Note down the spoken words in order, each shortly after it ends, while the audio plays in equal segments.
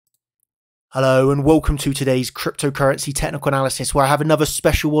Hello and welcome to today's cryptocurrency technical analysis, where I have another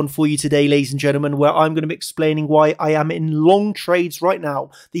special one for you today, ladies and gentlemen, where I'm going to be explaining why I am in long trades right now,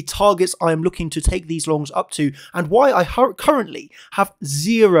 the targets I am looking to take these longs up to, and why I currently have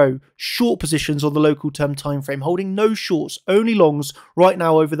zero short positions on the local term time frame, holding no shorts, only longs right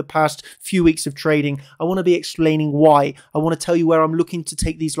now over the past few weeks of trading. I want to be explaining why. I want to tell you where I'm looking to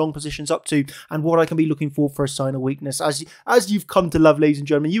take these long positions up to and what I can be looking for a sign of weakness. As you've come to love, ladies and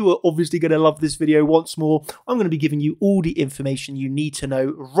gentlemen, you are obviously going to love this video once more. I'm going to be giving you all the information you need to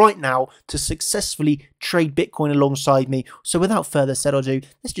know right now to successfully trade Bitcoin alongside me. So without further ado,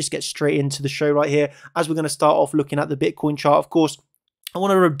 let's just get straight into the show right here, as we're going to start off looking at the Bitcoin chart. Of course, I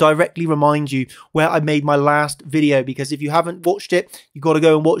want to directly remind you where I made my last video, because if you haven't watched it, you've got to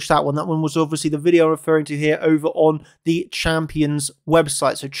go and watch that one. That one was obviously the video I'm referring to here over on the Champions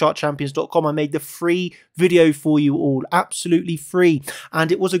website, so chartchampions.com. I made the free video for you all, absolutely free,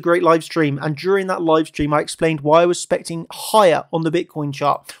 and it was a great live stream. And during that live stream, I explained why I was expecting higher on the Bitcoin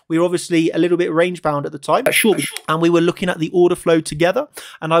chart. We were obviously a little bit range bound at the time, and we were looking at the order flow together,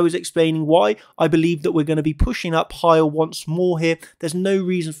 and I was explaining why I believe that we're going to be pushing up higher once more here. There's no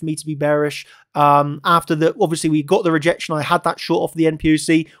reason for me to be bearish. After the, obviously we got the rejection, I had that short off the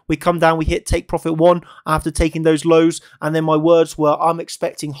NPOC, we come down, we hit take profit one after taking those lows, and then my words were, I'm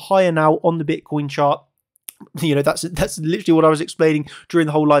expecting higher now on the Bitcoin chart. You know, that's literally what I was explaining during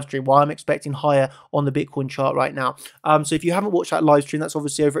the whole live stream, why I'm expecting higher on the Bitcoin chart right now. So if you haven't watched that live stream, that's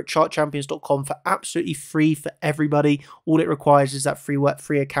obviously over at chartchampions.com for absolutely free for everybody. All it requires is that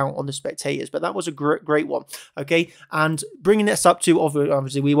free account on the spectators. But that was a great one. Okay, and bringing this up to,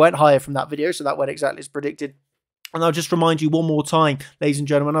 obviously we went higher from that video, so that went exactly as predicted. And I'll just remind you one more time, ladies and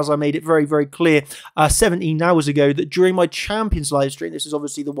gentlemen, as I made it very, very clear 17 hours ago, that during my Champions live stream, this is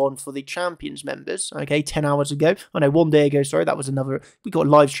obviously the one for the Champions members, okay, 10 hours ago. Oh no, 1 day ago, sorry, that was another. We got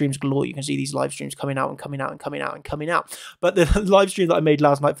live streams galore. You can see these live streams coming out and coming out and coming out and coming out. But the live stream that I made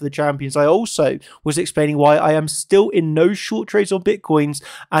last night for the Champions, I also was explaining why I am still in no short trades on Bitcoins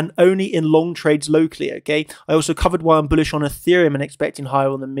and only in long trades locally, okay? I also covered why I'm bullish on Ethereum and expecting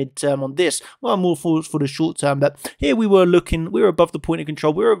higher on the midterm on this. Well, I'm more for the short term, but here we were above the point of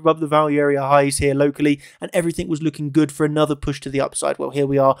control, we were above the value area highs here locally, and everything was looking good for another push to the upside. Well, here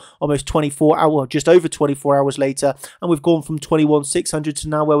we are almost 24 hours, just over 24 hours later, and we've gone from 21,600 to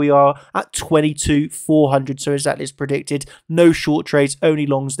now where we are at 22,400. So exactly as predicted, no short trades, only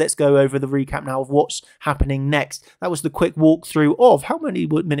longs. Let's go over the recap now of what's happening next. That was the quick walkthrough of, how many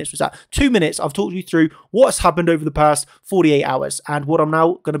minutes was that? 2 minutes. I've talked you through what's happened over the past 48 hours and what I'm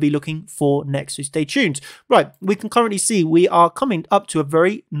now going to be looking for next, so stay tuned. Right, we can currently see we are coming up to a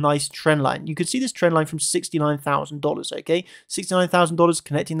very nice trend line. You can see this trend line from $69,000, okay? $69,000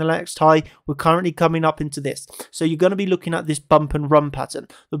 connecting the next high. We're currently coming up into this. So you're going to be looking at this bump and run pattern.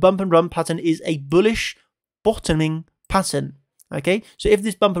 The bump and run pattern is a bullish bottoming pattern, okay? So if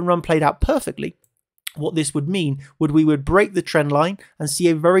this bump and run played out perfectly, what this would mean would we would break the trend line and see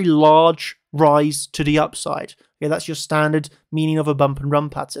a very large rise to the upside. Okay, that's your standard meaning of a bump and run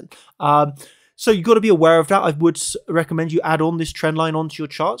pattern. So you've got to be aware of that. I would recommend you add on this trend line onto your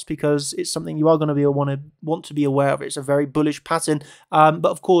charts, because it's something you are going to be want to be aware of. It's a very bullish pattern. But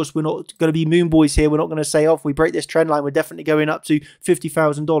of course, we're not going to be moon boys here. We're not going to say, oh, if we break this trend line, we're definitely going up to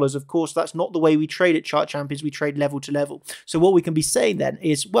 $50,000. Of course, that's not the way we trade at Chart Champions. We trade level to level. So what we can be saying then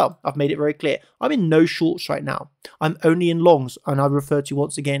is, well, I've made it very clear. I'm in no shorts right now. I'm only in longs, and I refer to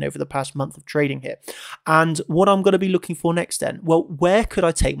once again over the past month of trading here. And what I'm going to be looking for next then, well, where could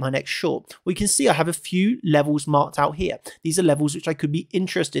I take my next short? We can see I have a few levels marked out here. These are levels which I could be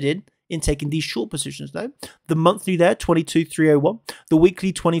interested in taking these short positions though. The monthly there, 22,301. The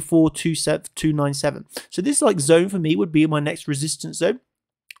weekly, 24,297. So this like zone for me would be my next resistance zone.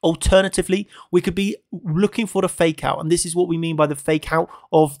 Alternatively, we could be looking for the fake out, and this is what we mean by the fake out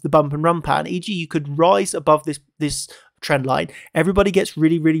of the bump and run pattern. E.g., you could rise above this trend line. Everybody gets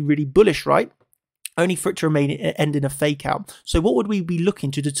really, really, really bullish, right? Only for it to remain end in a fake out. So what would we be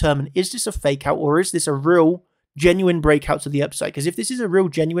looking to determine? Is this a fake out, or is this a real genuine breakout to the upside? Because if this is a real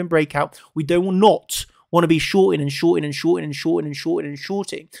genuine breakout, we do not want to be shorting and shorting and shorting and shorting and shorting and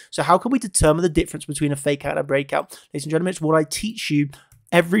shorting. So how can we determine the difference between a fake out and a breakout? Ladies and gentlemen, it's what I teach you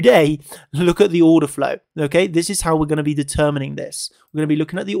every day. Look at the order flow. Okay, this is how we're going to be determining this. We're going to be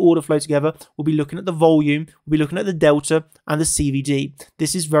looking at the order flow together. We'll be looking at the volume. We'll be looking at the delta and the CVD.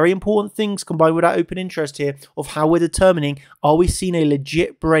 This is very important things combined with our open interest here of how we're determining, are we seeing a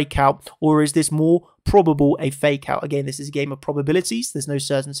legit breakout, or is this more probable a fake out? Again, this is a game of probabilities. There's no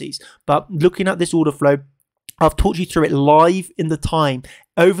certainties. But looking at this order flow, I've taught you through it live in the time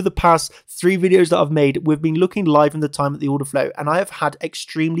over the past 3 videos that I've made, we've been looking live in the time at the order flow, and I have had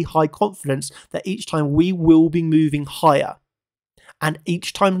extremely high confidence that each time we will be moving higher. And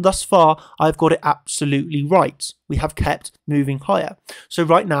each time thus far, I've got it absolutely right. We have kept moving higher. So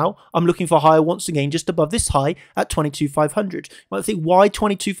right now, I'm looking for higher once again, just above this high at 22,500. You might think, why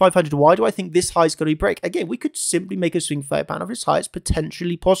 22,500? Why do I think this high is going to break? Again, we could simply make a swing fair pattern of this high. It's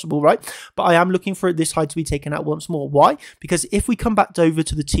potentially possible, right? But I am looking for this high to be taken out once more. Why? Because if we come back over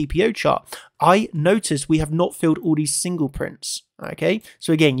to the TPO chart, I notice we have not filled all these single prints. Okay,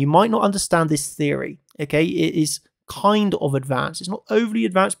 so again, you might not understand this theory. Okay, it is kind of advanced. It's not overly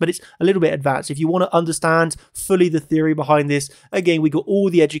advanced, but it's a little bit advanced. If you want to understand fully the theory behind this, again, we got all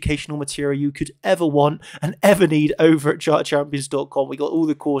the educational material you could ever want and ever need over at chartchampions.com. We got all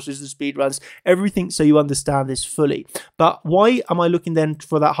the courses, the speed runs, everything, so you understand this fully. But why am I looking then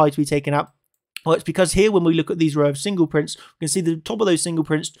for that high to be taken out? Well, it's because here, when we look at these row of single prints, we can see the top of those single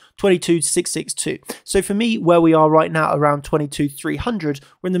prints, 22,662. So for me, where we are right now, around 22,300,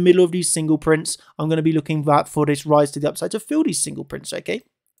 we're in the middle of these single prints. I'm going to be looking for this rise to the upside to fill these single prints, okay?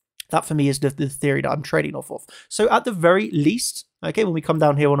 That for me is the theory that I'm trading off of. So at the very least, okay, when we come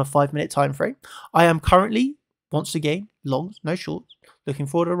down here on a 5-minute time frame, I am currently, once again, longs, no shorts, looking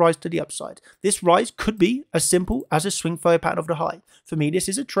for a rise to the upside. This rise could be as simple as a swing failure pattern of the high. For me, this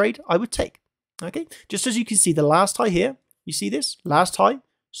is a trade I would take. Okay, just as you can see the last high here, you see this last high,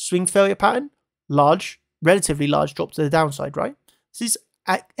 swing failure pattern, large, relatively large drop to the downside, right? This is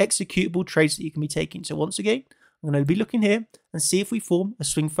executable trades that you can be taking. So once again, I'm going to be looking here and see if we form a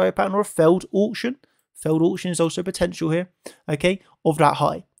swing failure pattern or a failed auction. Failed auction is also potential here, okay, of that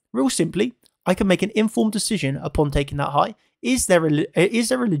high. Real simply, I can make an informed decision upon taking that high. Is there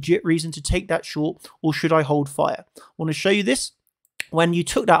a legit reason to take that short, or should I hold fire? I want to show you this. When you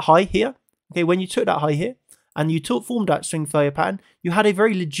took that high here, okay, when you took that high here and you formed that swing failure pattern, you had a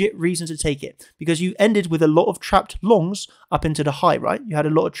very legit reason to take it because you ended with a lot of trapped longs up into the high, right? You had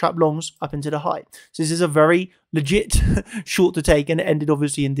a lot of trapped longs up into the high. So this is a very legit short to take, and it ended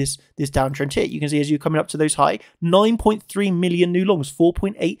obviously in this downtrend here. You can see as you're coming up to those high, 9.3 million new longs,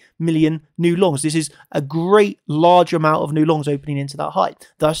 4.8 million new longs. This is a great large amount of new longs opening into that high.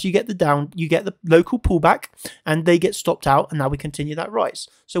 Thus, you get the local pullback, and they get stopped out, and now we continue that rise.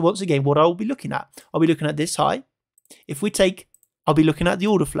 So once again, what I'll be looking at, I'll be looking at this high. If we take, I'll be looking at the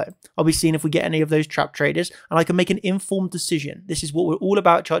order flow. I'll be seeing if we get any of those trap traders, and I can make an informed decision. This is what we're all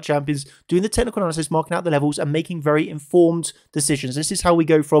about, Chart Champions, doing the technical analysis, marking out the levels, and making very informed decisions. This is how we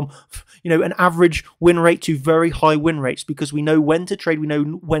go from, an average win rate to very high win rates, because we know when to trade, we know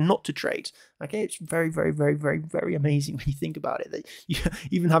when not to trade. Okay, it's very, very, very, very, very amazing when you think about it. That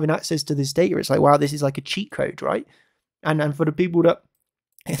even having access to this data, it's like, wow, this is like a cheat code, right? And for the people that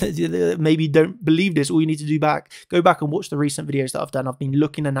maybe don't believe this, all you need to go back and watch the recent videos that I've done. I've been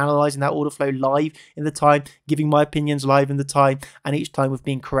looking and analyzing that order flow live in the time, giving my opinions live in the time, and each time we've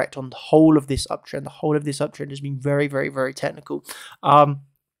been correct on the whole of this uptrend. The whole of this uptrend has been very, very, very technical.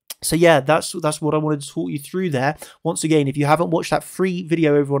 So yeah, that's what I wanted to talk you through there. Once again, if you haven't watched that free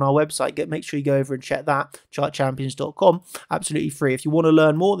video over on our website, make sure you go over and check that, chartchampions.com, absolutely free. If you want to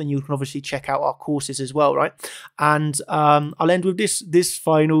learn more, then you can obviously check out our courses as well, right? And I'll end with this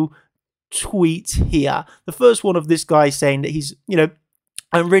final tweet here. The first one of this guy saying that he's,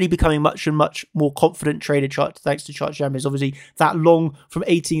 I'm really becoming much more confident trader thanks to Chart Champions. Obviously, that long from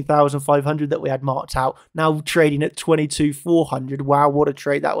 18,500 that we had marked out, now trading at 22,400. Wow, what a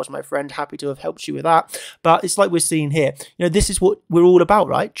trade that was, my friend. Happy to have helped you with that. But it's like we're seeing here. This is what we're all about,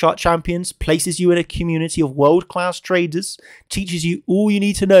 right? Chart Champions places you in a community of world-class traders, teaches you all you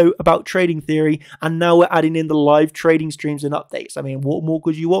need to know about trading theory, and now we're adding in the live trading streams and updates. I mean, what more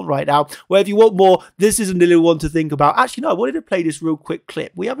could you want right now? Well, if you want more, this is a little one to think about. Actually, no, I wanted to play this real quick clip.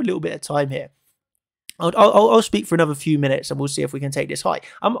 We have a little bit of time here. I'll speak for another few minutes and we'll see if we can take this high.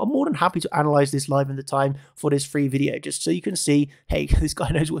 I'm more than happy to analyze this live in the time for this free video, just so you can see, hey, this guy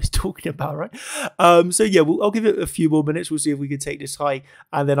knows what he's talking about, right? So yeah, I'll give it a few more minutes. We'll see if we can take this high,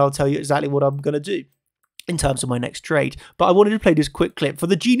 and then I'll tell you exactly what I'm going to do in terms of my next trade. But I wanted to play this quick clip for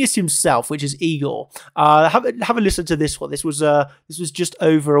the genius himself, which is Igor. Have a listen to this one. This was just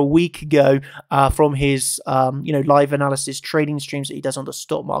over a week ago from his live analysis trading streams that he does on the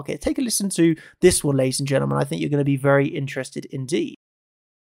stock market. Take a listen to this one, ladies and gentlemen. I think you're going to be very interested indeed.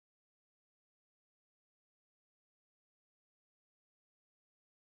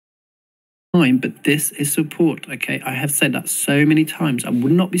 But this is support, okay? I have said that so many times. I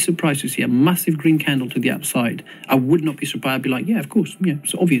would not be surprised to see a massive green candle to the upside. I would not be surprised. I'd be like, yeah, of course. Yeah,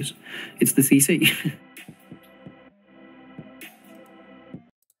 it's obvious. It's the CC.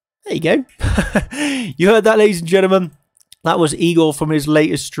 There you go. You heard that, ladies and gentlemen. That was Igor from his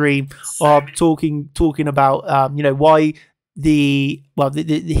latest stream, talking about why he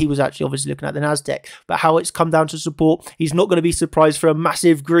was actually obviously looking at the Nasdaq, but how it's come down to support. He's not going to be surprised for a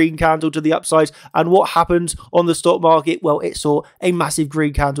massive green candle to the upside. And what happened on the stock market? Well, it saw a massive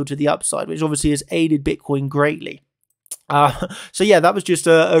green candle to the upside, which obviously has aided Bitcoin greatly. So yeah, that was just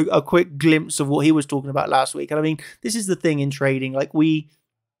a quick glimpse of what he was talking about last week. And I mean, this is the thing in trading, like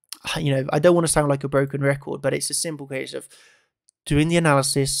I don't want to sound like a broken record, but it's a simple case of doing the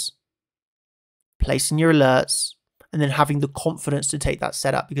analysis, placing your alerts, and then having the confidence to take that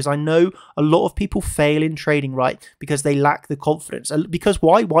setup. Because I know a lot of people fail in trading, right? Because they lack the confidence. Because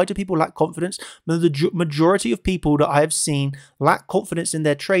why? Why do people lack confidence? The majority of people that I have seen lack confidence in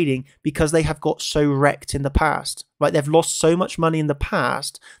their trading because they have got so wrecked in the past. Right, they've lost so much money in the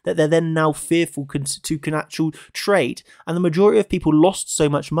past that they're then now fearful to actual trade. And the majority of people lost so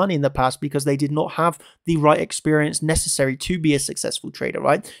much money in the past because they did not have the right experience necessary to be a successful trader,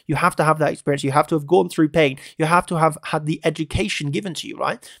 right? You have to have that experience. You have to have gone through pain. You have to have had the education given to you,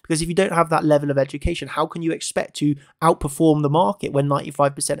 right? Because if you don't have that level of education, how can you expect to outperform the market when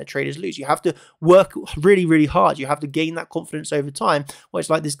 95% of traders lose? You have to work really, really hard. You have to gain that confidence over time. Well, it's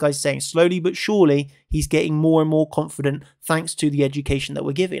like this guy's saying, slowly but surely, he's getting more and more confident thanks to the education that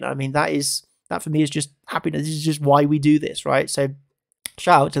we're giving. I mean, that for me is just happiness. This is just why we do this, right? So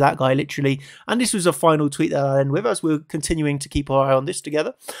shout out to that guy, literally. And this was a final tweet that I'll end with as we're continuing to keep our eye on this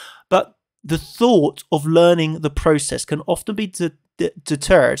together. But the thought of learning the process can often be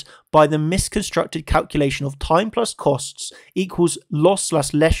deterred by the misconstructed calculation of time plus costs equals loss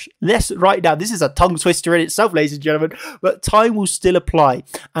less. Right now, this is a tongue twister in itself, ladies and gentlemen, but time will still apply.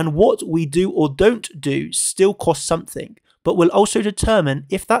 And what we do or don't do still costs something, but will also determine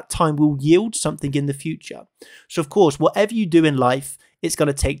if that time will yield something in the future. So of course, whatever you do in life, it's going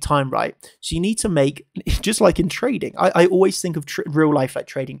to take time, right? So you need to make, just like in trading, I always think of real life like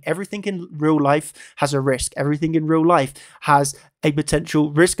trading. Everything in real life has a risk. Everything in real life has a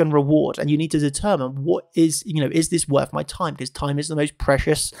potential risk and reward. And you need to determine what is this worth my time? Because time is the most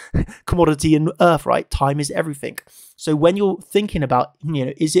precious commodity in earth, right? Time is everything. So when you're thinking about,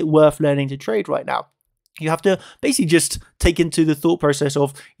 is it worth learning to trade right now? You have to basically just take into the thought process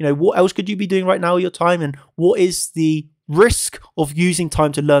of, what else could you be doing right now with your time? And what is the risk of using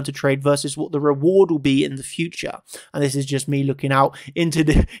time to learn to trade versus what the reward will be in the future? And this is just me looking out into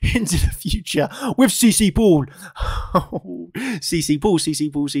the future with CC Pool. CC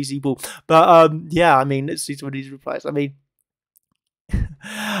Pool. But yeah, I mean, let's see some of these replies. I mean,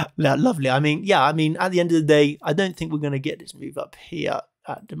 lovely. I mean, yeah, I mean, at the end of the day, I don't think we're going to get this move up here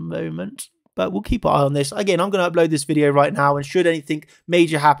at the moment. But we'll keep an eye on this. Again, I'm going to upload this video right now, and should anything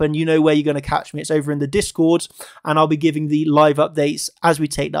major happen, you know where you're going to catch me. It's over in the Discord, and I'll be giving the live updates as we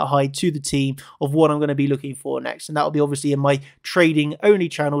take that high to the team of what I'm going to be looking for next. And that'll be obviously in my trading only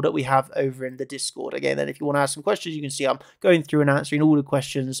channel that we have over in the Discord. Again, then if you want to ask some questions, you can see I'm going through and answering all the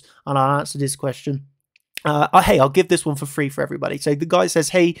questions, and I'll answer this question. Hey, I'll give this one for free for everybody. So the guy says,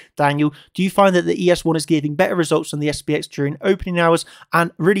 hey, Daniel, do you find that the ES1 is giving better results than the SPX during opening hours?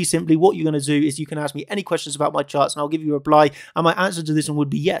 And really simply, what you're going to do is you can ask me any questions about my charts and I'll give you a reply. And my answer to this one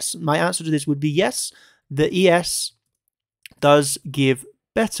would be yes. My answer to this would be yes. The ES does give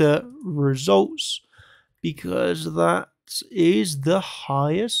better results because that is the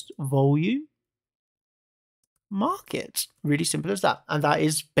highest volume market. Really simple as that. And that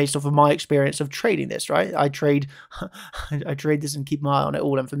is based off of my experience of trading this, right? I trade this and keep my eye on it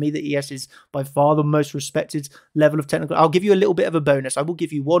all. And for me, the ES is by far the most respected level of technical. I'll give you a little bit of a bonus. I will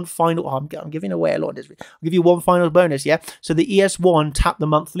give you one final, I'm giving away a lot of this. I'll give you one final bonus, yeah? So the ES1 tapped the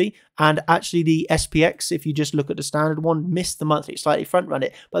monthly, and actually the SPX, if you just look at the standard one, missed the monthly, slightly front run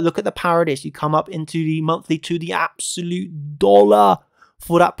it. But look at the power of this. You come up into the monthly to the absolute dollar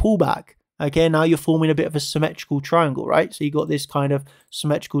for that pullback. Okay, now you're forming a bit of a symmetrical triangle, right? So you got this kind of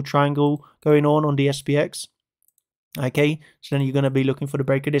symmetrical triangle going on the SPX. Okay, so then you're going to be looking for the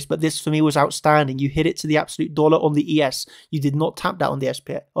break of this. But this for me was outstanding. You hit it to the absolute dollar on the ES. You did not tap that on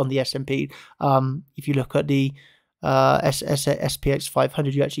the S&P. If you look at the SPX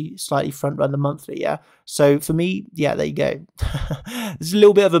 500, you actually slightly front run the monthly, yeah? So for me, yeah, there you go. There's a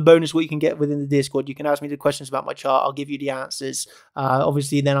little bit of a bonus what you can get within the Discord. You can ask me the questions about my chart. I'll give you the answers.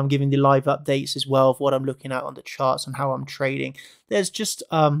 Obviously, then I'm giving the live updates as well of what I'm looking at on the charts and how I'm trading. There's just,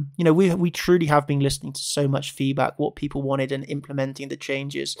 we truly have been listening to so much feedback, what people wanted, and implementing the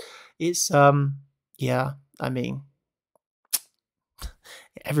changes. It's, yeah, I mean,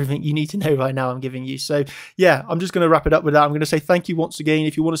 everything you need to know right now I'm giving you. So yeah, I'm just going to wrap it up with that. I'm going to say thank you once again.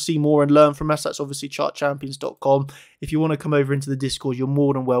 If you want to see more and learn from us, that's obviously chartchampions.com. If you want to come over into the Discord, you're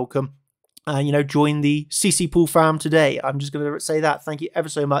more than welcome. join the CC Pool fam today. I'm just going to say that. Thank you ever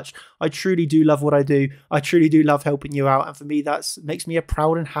so much. I truly do love what I do. I truly do love helping you out. And for me, that makes me a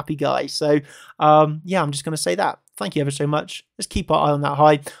proud and happy guy. So, yeah, I'm just going to say that. Thank you ever so much. Let's keep our eye on that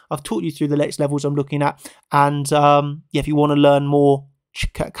high. I've taught you through the latest levels I'm looking at. And yeah, if you want to learn more,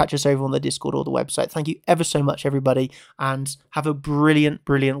 catch us over on the Discord or the website. Thank you ever so much, everybody, and have a brilliant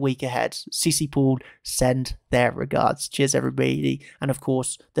week ahead. CC Pool send their regards. Cheers, everybody. And of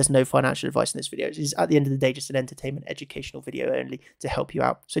course, there's no financial advice in this video. It's at the end of the day just an entertainment, educational video only to help you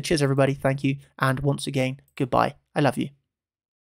out. So cheers, everybody. Thank you. And once again, goodbye. I love you.